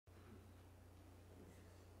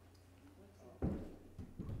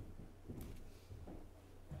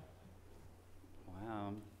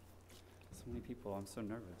people. I'm so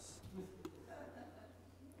nervous.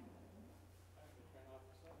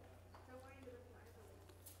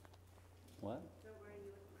 What?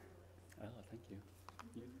 Oh, thank you.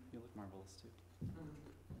 You look marvelous too.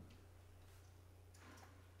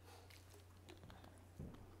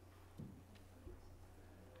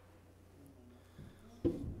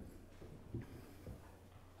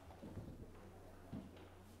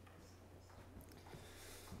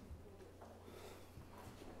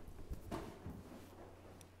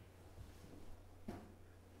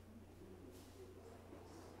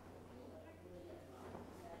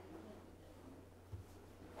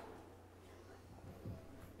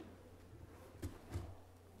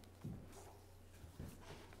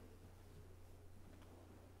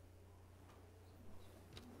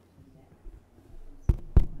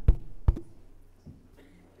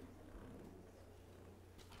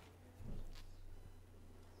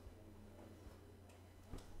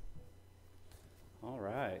 All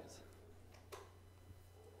right.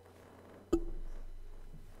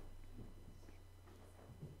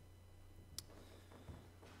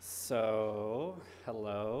 So,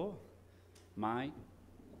 hello. Mine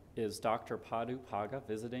is Dr. Padu Paga,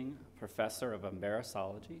 visiting Professor of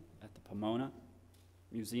Embarrassology at the Pomona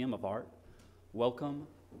Museum of Art. Welcome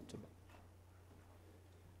to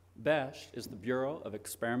BESHT is the Bureau of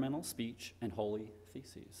Experimental Speech and Holy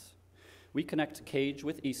Theses. We connect Cage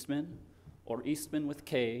with Eastman, or Eastman with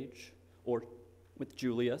Cage, or with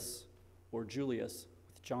Julius, or Julius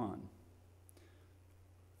with John.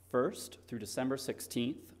 First, through December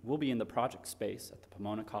 16th, we'll be in the project space at the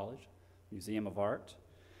Pomona College Museum of Art.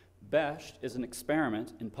 BESHT is an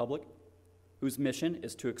experiment in public whose mission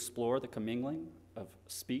is to explore the commingling of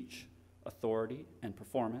speech, authority, and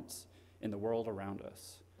performance in the world around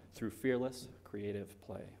us through fearless, creative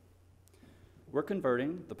play. We're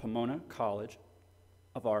converting the Pomona College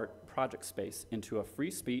of Art project space into a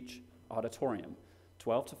free speech auditorium,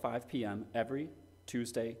 12 to 5 p.m. every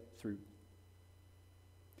Tuesday through.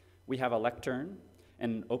 We have a lectern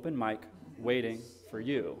and an open mic waiting for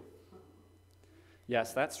you.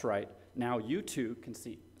 Yes, that's right. Now you too can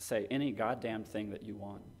say any goddamn thing that you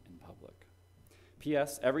want in public.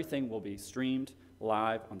 P.S. Everything will be streamed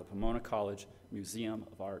live on the Pomona College Museum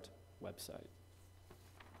of Art website.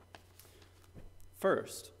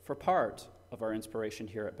 First, for part of our inspiration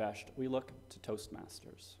here at BESHT, we look to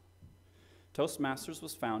Toastmasters. Toastmasters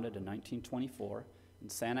was founded in 1924 in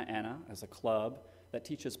Santa Ana as a club that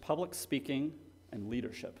teaches public speaking and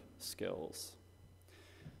leadership skills.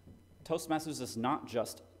 Toastmasters is not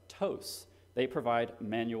just toasts. They provide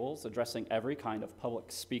manuals addressing every kind of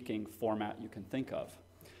public speaking format you can think of.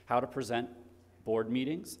 How to present board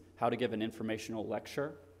meetings, how to give an informational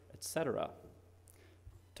lecture, etc.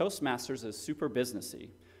 Toastmasters is super businessy.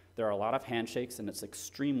 There are a lot of handshakes and it's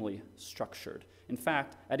extremely structured. In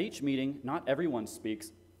fact, at each meeting, not everyone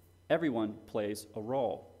speaks, everyone plays a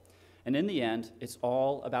role. And in the end, it's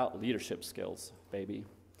all about leadership skills, baby,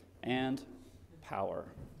 and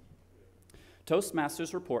power.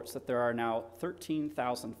 Toastmasters reports that there are now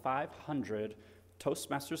 13,500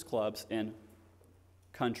 Toastmasters clubs in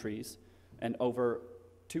countries and over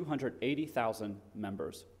 280,000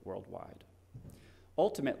 members worldwide.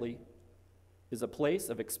 Ultimately, is a place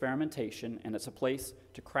of experimentation, and it's a place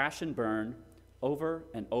to crash and burn over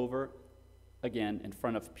and over again in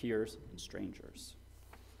front of peers and strangers.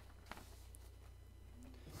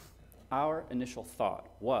 Our initial thought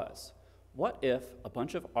was, what if a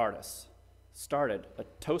bunch of artists started a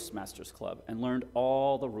Toastmasters club and learned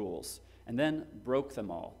all the rules and then broke them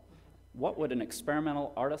all? What would an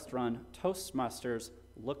experimental artist-run Toastmasters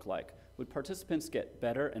look like? Would participants get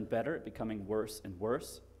better and better at becoming worse and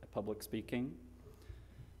worse at public speaking?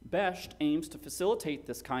 BESHT aims to facilitate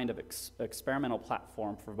this kind of experimental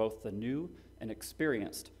platform for both the new and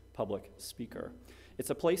experienced public speaker. It's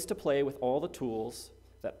a place to play with all the tools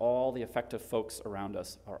that all the effective folks around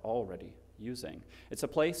us are already using. It's a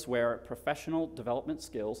place where professional development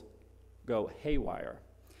skills go haywire.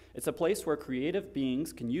 It's a place where creative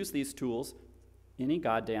beings can use these tools any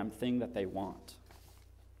goddamn thing that they want.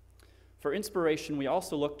 For inspiration, we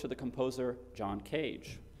also look to the composer John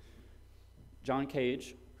Cage. John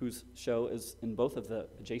Cage, whose show is in both of the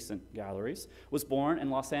adjacent galleries, was born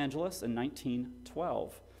in Los Angeles in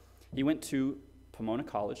 1912. He went to Pomona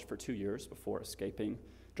College for 2 years before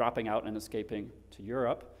dropping out and escaping to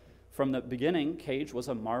Europe. From the beginning, Cage was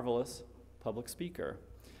a marvelous public speaker.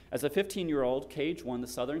 As a 15-year-old, Cage won the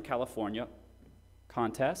Southern California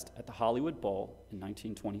contest at the Hollywood Bowl in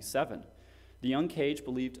 1927. The young Cage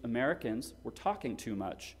believed Americans were talking too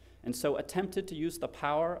much, and so attempted to use the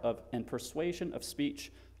power of and persuasion of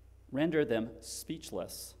speech, render them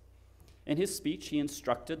speechless. In his speech, he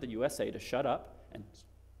instructed the USA to shut up and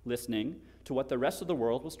listening to what the rest of the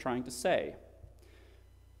world was trying to say.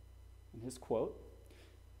 In his quote,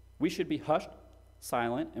 "We should be hushed,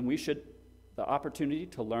 silent, and we should the opportunity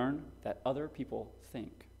to learn that other people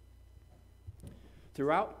think."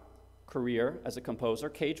 Throughout career as a composer,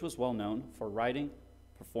 Cage was well known for writing,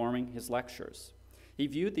 performing his lectures. He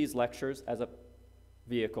viewed these lectures as a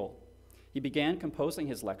vehicle. He began composing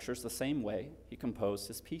his lectures the same way he composed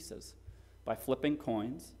his pieces, by flipping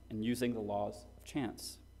coins and using the laws of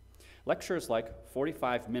chance. Lectures like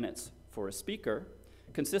 45 Minutes for a Speaker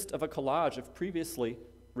consist of a collage of previously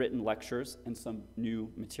written lectures and some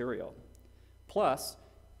new material, plus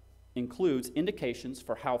includes indications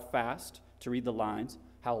for how fast to read the lines,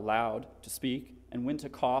 how loud to speak, and when to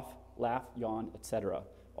cough, laugh, yawn, etc.,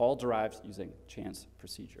 all derived using chance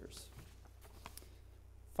procedures.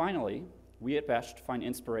 Finally, we at BESHT find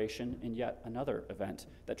inspiration in yet another event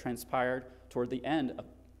that transpired toward the end of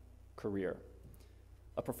career,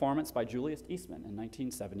 a performance by Julius Eastman in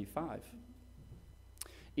 1975.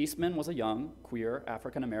 Eastman was a young, queer,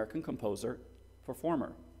 African-American composer,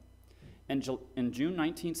 performer. In June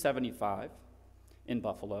 1975, in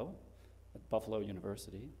Buffalo, at Buffalo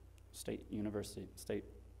University, State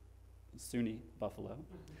SUNY Buffalo,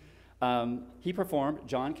 he performed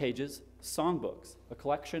John Cage's Songbooks, a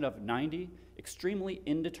collection of 90 extremely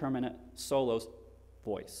indeterminate solos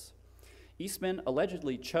voice. Eastman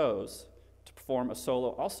allegedly chose to perform a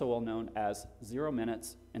solo also well known as 0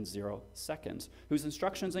 minutes and 0 seconds, whose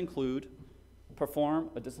instructions include perform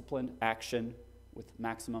a disciplined action with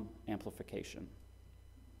maximum amplification.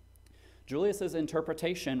 Julius's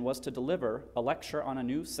interpretation was to deliver a lecture on a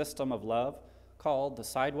new system of love called the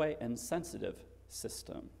sideway and sensitive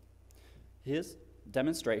system. His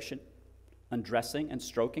demonstration, undressing and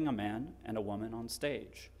stroking a man and a woman on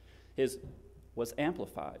stage, was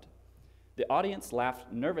amplified. The audience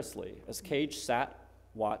laughed nervously as Cage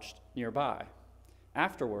watched nearby.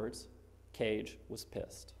 Afterwards, Cage was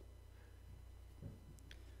pissed.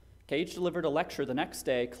 Cage delivered a lecture the next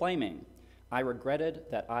day claiming, "I regretted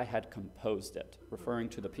that I had composed it," referring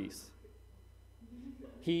to the piece.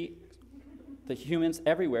 The humans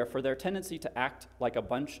everywhere for their tendency to act like a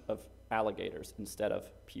bunch of alligators instead of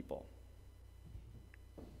people.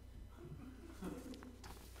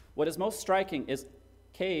 What is most striking is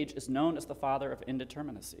Cage is known as the father of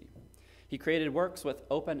indeterminacy. He created works with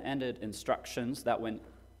open-ended instructions that when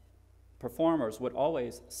performers would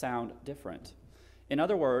always sound different. In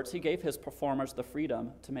other words, he gave his performers the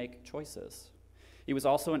freedom to make choices. He was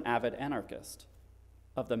also an avid anarchist.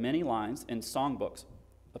 Of the many lines in Songbooks,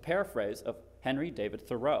 a paraphrase of Henry David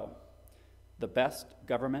Thoreau, "The best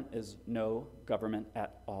government is no government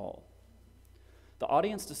at all." The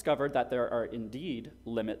audience discovered that there are indeed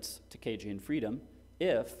limits to Cagean freedom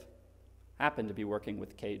if happened to be working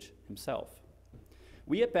with Cage himself.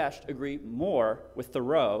 We at BESHT agree more with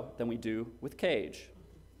Thoreau than we do with Cage.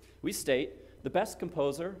 We state, the best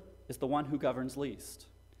composer is the one who governs least.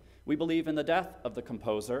 We believe in the death of the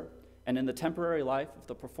composer and in the temporary life of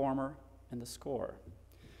the performer and the score.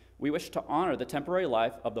 We wish to honor the temporary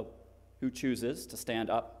life of the who chooses to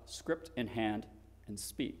stand up, script in hand, and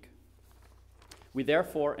speak. We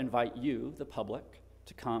therefore invite you, the public,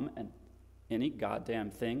 to come and any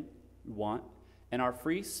goddamn thing you want in our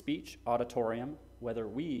free speech auditorium, whether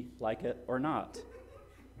we like it or not.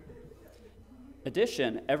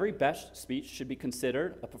 Addition, every BESHT speech should be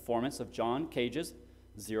considered a performance of John Cage's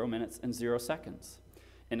 0 minutes and 0 seconds.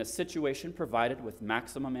 In a situation provided with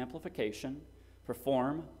maximum amplification,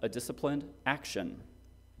 perform a disciplined action.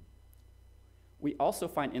 We also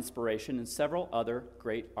find inspiration in several other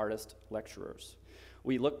great artist lecturers.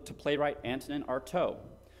 We look to playwright Antonin Artaud,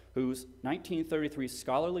 whose 1933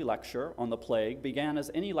 scholarly lecture on the plague began as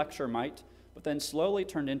any lecture might, but then slowly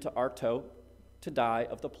turned into Artaud to die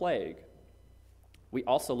of the plague. We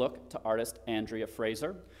also look to artist Andrea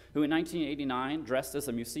Fraser, who in 1989 dressed as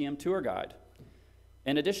a museum tour guide.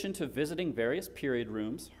 In addition to visiting various period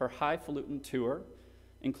rooms, her highfalutin tour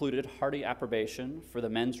included hearty approbation for the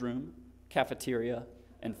men's room, cafeteria,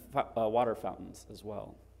 and water fountains as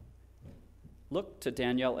well. Look to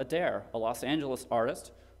Danielle Adair, a Los Angeles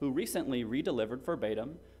artist who recently redelivered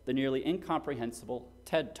verbatim the nearly incomprehensible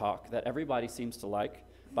TED Talk that everybody seems to like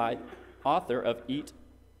by author of Eat,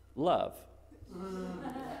 Love.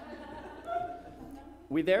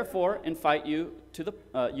 We therefore invite you,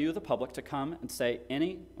 the public, to come and say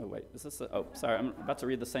any, oh wait, is this sorry, I'm about to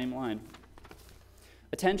read the same line.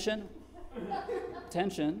 Attention,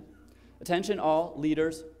 attention, attention all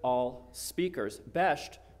leaders, all speakers.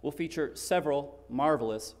 BESHT will feature several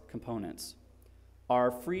marvelous components.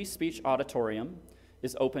 Our free speech auditorium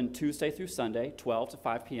is open Tuesday through Sunday, 12 to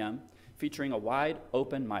 5 p.m., featuring a wide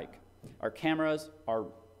open mic. Our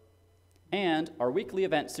weekly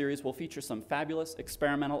event series will feature some fabulous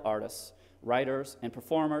experimental artists, writers, and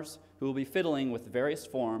performers who will be fiddling with various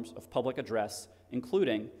forms of public address,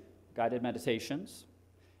 including guided meditations,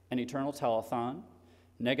 an eternal telethon,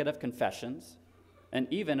 negative confessions, and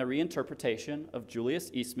even a reinterpretation of Julius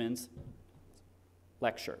Eastman's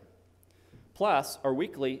lecture. Plus, our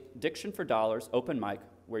weekly Diction for Dollars open mic,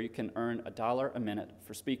 where you can earn $1 a minute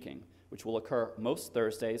for speaking, which will occur most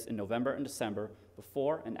Thursdays in November and December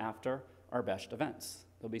before and after our BESHT events.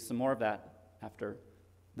 There'll be some more of that after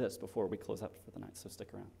this before we close up for the night, so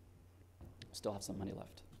stick around. Still have some money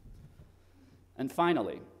left. And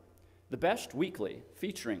finally, the BESHT Weekly,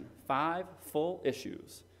 featuring 5 full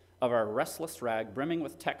issues of our restless rag brimming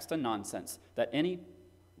with text and nonsense that any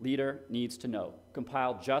leader needs to know,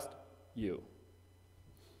 compiled just you.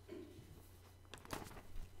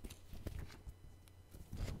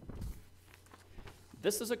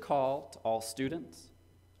 This is a call to all students,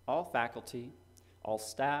 all faculty, all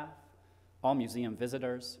staff, all museum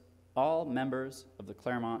visitors, all members of the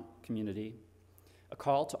Claremont community, a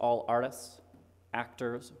call to all artists,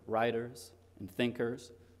 actors, writers, and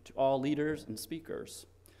thinkers, to all leaders and speakers,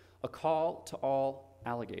 a call to all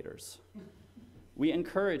alligators. We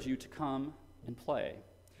encourage you to come and play.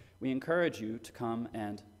 We encourage you to come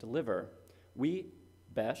and deliver. We,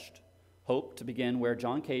 BESHT, hope to begin where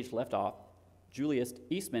John Cage left off. Julius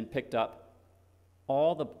Eastman picked up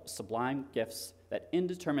all the sublime gifts that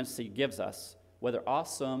indeterminacy gives us, whether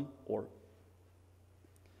awesome or.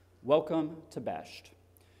 Welcome to BESHT,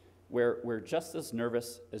 where we're just as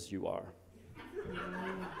nervous as you are.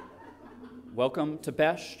 Welcome to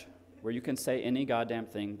BESHT, where you can say any goddamn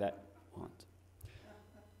thing that you want.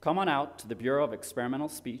 Come on out to the Bureau of Experimental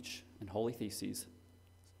Speech and Holy Theses,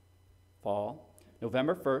 fall,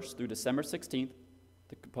 November 1st through December 16th,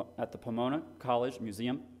 at the Pomona College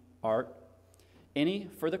Museum Art. Any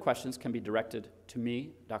further questions can be directed to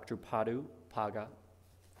me, Dr. Padu Paga.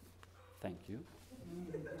 Thank you.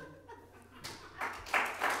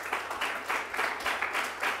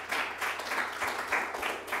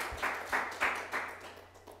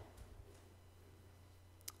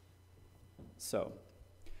 So,